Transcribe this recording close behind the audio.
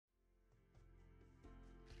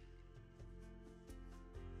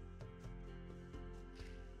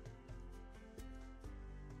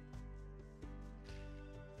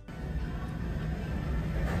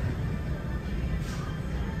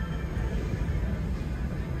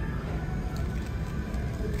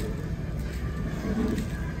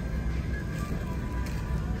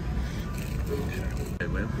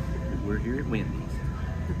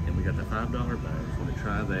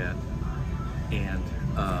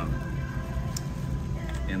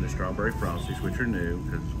And the Strawberry Frosties, which are new,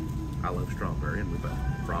 because I love strawberry, and we thought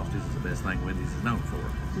Frosties is the best thing Wendy's is known for.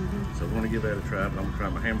 So we're going to give that a try, but I'm going to try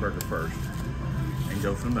my hamburger first and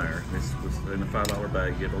go from there. This was in a $5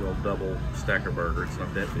 bag. You get a little double stacker burger. It's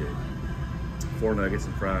not that big. 4 nuggets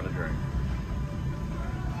and fry and a drink.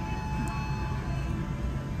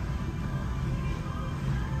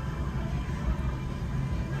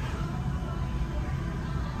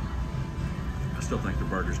 I still think the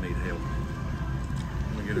burgers need help.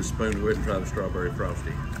 I'm gonna get a spoon to it and try the Strawberry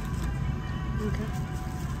Frostie. Okay.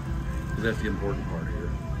 That's the important part here.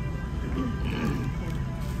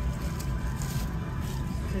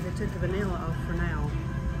 So they took the vanilla off for now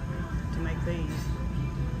to make these.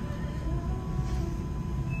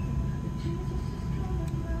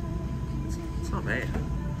 It's not bad.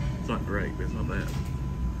 It's not great, but it's not bad.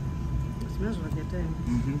 It smells really good too.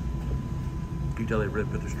 You can tell they really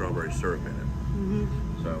put the strawberry syrup in it.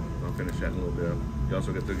 So I'll finish that in a little bit. You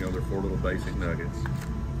also get the other 4 little basic nuggets.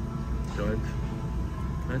 So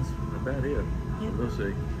that's about it. Yep. We'll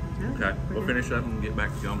see. Okay, we'll finish up and get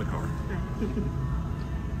back to you on the car.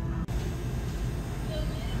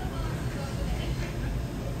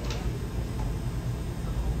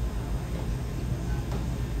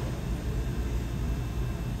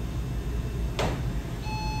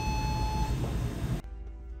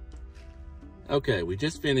 Okay, we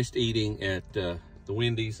just finished eating at the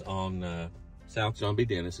Wendy's on South John B.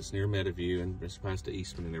 Dennis. It's near Meadowview and it's past to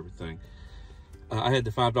Eastman and everything. I had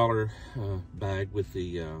the $5 bag with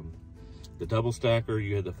the double stacker.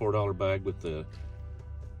 You had the $4 bag with the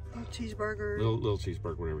cheeseburger. Little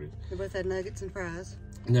cheeseburger, whatever it is. They both had nuggets and fries.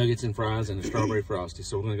 Nuggets and fries and a Strawberry Frostie.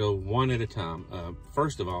 So we're gonna go one at a time.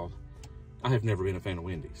 First of all, I have never been a fan of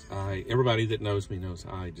Wendy's. Everybody that knows me knows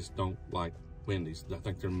I just don't like Wendy's. I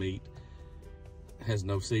think their meat has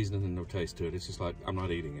no seasoning and no taste to it. It's just like, I'm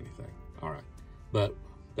not eating anything. All right. But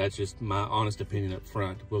that's just my honest opinion up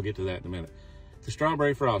front. We'll get to that in a minute. The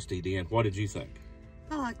Strawberry Frostie, Deanne, what did you think?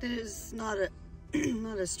 I liked it. It's not a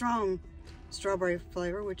not a strong strawberry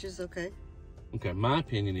flavor, which is okay. Okay, my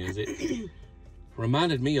opinion is it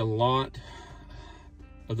reminded me a lot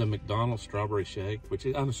of the McDonald's strawberry shake, which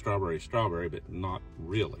is, I'm a strawberry, but not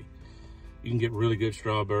really. You can get really good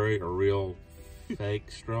strawberry or real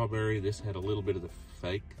fake strawberry. This had a little bit of the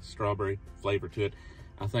fake strawberry flavor to it.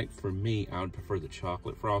 I think for me, I would prefer the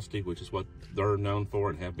chocolate Frostie, which is what they're known for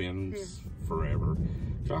and have been forever.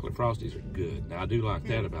 Chocolate Frosties are good. Now, I do like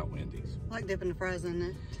that about Wendy's. I like dipping the fries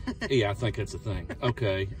in it. Yeah, I think that's the thing.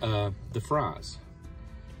 Okay, the fries.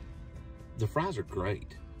 The fries are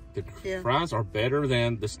great. The fries are better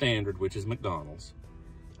than the standard, which is McDonald's.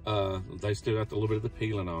 They still got a little bit of the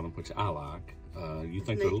peeling on them, which I like. You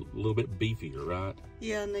think they're a little bit beefier, right?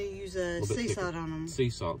 Yeah, and they use sea salt on them.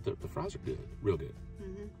 Sea salt. The fries are good, real good.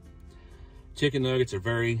 Chicken nuggets are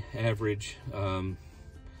very average.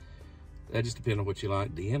 That just depends on what you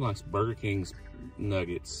like. Deanne likes Burger King's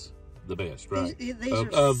nuggets the best, right? These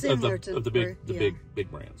are similar to the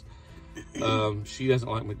big brands. She doesn't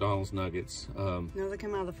like McDonald's nuggets. No, they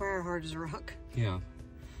come out of the fryer hard as a rock. Yeah.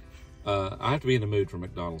 I have to be in the mood for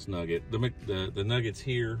McDonald's nugget. The nuggets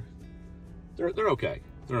here, they're okay.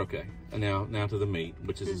 They're okay. And now to the meat,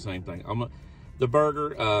 which is the same thing. The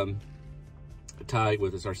burger, Ty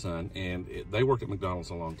with us, our son, and they worked at McDonald's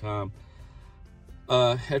a long time.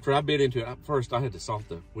 After I bit into it, first I had to salt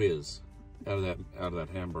the whiz out of that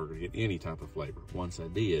hamburger to get any type of flavor. Once I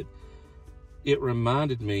did, it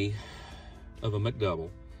reminded me of a McDouble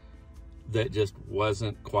that just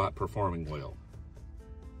wasn't quite performing well.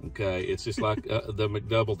 Okay, it's just like the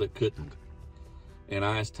McDouble that couldn't. And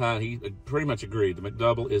I asked Ty, he pretty much agreed. The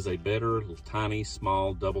McDouble is a better, tiny,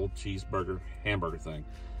 small, double cheeseburger hamburger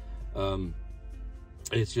thing.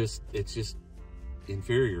 It's just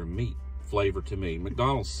inferior meat flavor to me.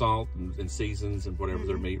 McDonald's salt and seasons and whatever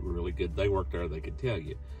their meat were really good. They worked there, they could tell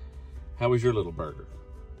you. How was your little burger?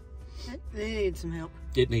 They need some help.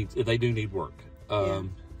 They do need work.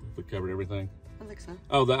 We covered everything. I think so.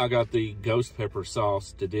 Oh, I got the ghost pepper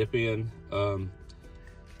sauce to dip in.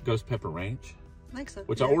 Ghost pepper ranch. I think so.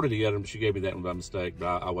 Which I ordered the other one. She gave me that one by mistake, but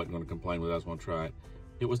I wasn't going to complain with it. I was going to try it.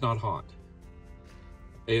 It was not hot.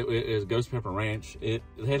 It was ghost pepper ranch. It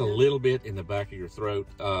had a little bit in the back of your throat.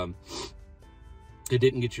 It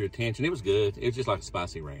didn't get your attention. It was good. It was just like a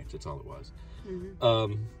spicy ranch. That's all it was.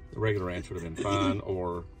 The regular ranch would have been fine,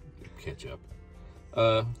 or ketchup.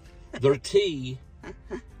 Their tea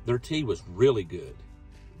was really good.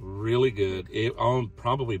 Really good.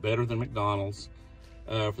 Probably better than McDonald's.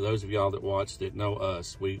 For those of y'all that watched that know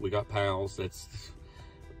us, we got Pal's.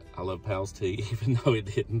 I love Pal's tea, even though it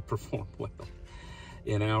didn't perform well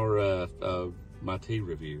in our my tea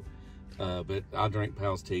review. But I drink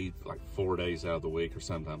Pal's tea like 4 days out of the week or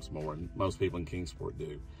sometimes more, and most people in Kingsport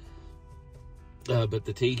do. But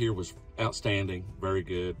the tea here was outstanding, very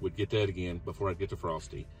good. Would get that again before I get to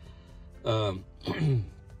Frosty.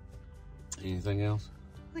 Anything else?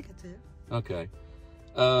 I think that's it. Okay.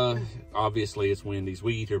 Obviously it's Wendy's.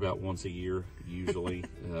 We eat here about once a year, usually.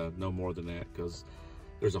 No more than that, because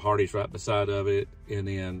there's a Hardee's right beside of it, and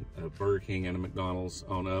then a Burger King and a McDonald's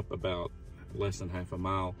on up about less than half a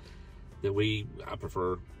mile that I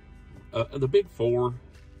prefer. The big four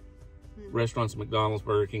restaurants, McDonald's,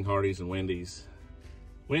 Burger King, Hardee's, and Wendy's.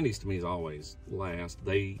 Wendy's to me is always last.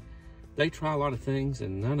 They try a lot of things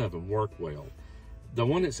and none of them work well. The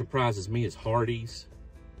one that surprises me is Hardee's.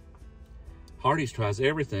 Hardee's tries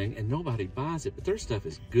everything and nobody buys it, but their stuff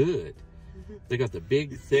is good. They got the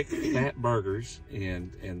big, thick, fat burgers,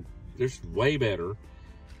 and they're way better.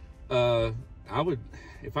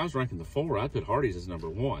 If I was ranking the four, I'd put Hardee's as number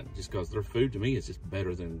one, just because their food to me is just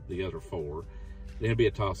better than the other four. Then it'd be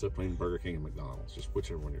a toss-up between Burger King and McDonald's, just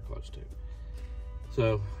whichever one you're close to.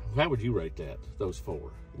 So, how would you rate that, those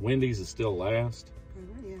four? Wendy's is still last?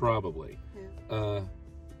 Yeah. Probably. Yeah.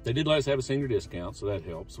 They did let us have a senior discount, so that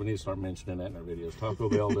helps. We need to start mentioning that in our videos. Taco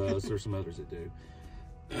Bell does. There's some others that do.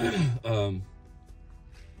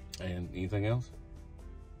 And anything else?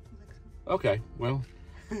 Okay, well,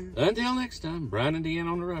 until next time, Brian and Deanne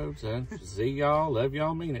on the road. So see y'all. Love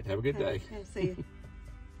y'all. Mean it. Have a good day. Yeah, see you.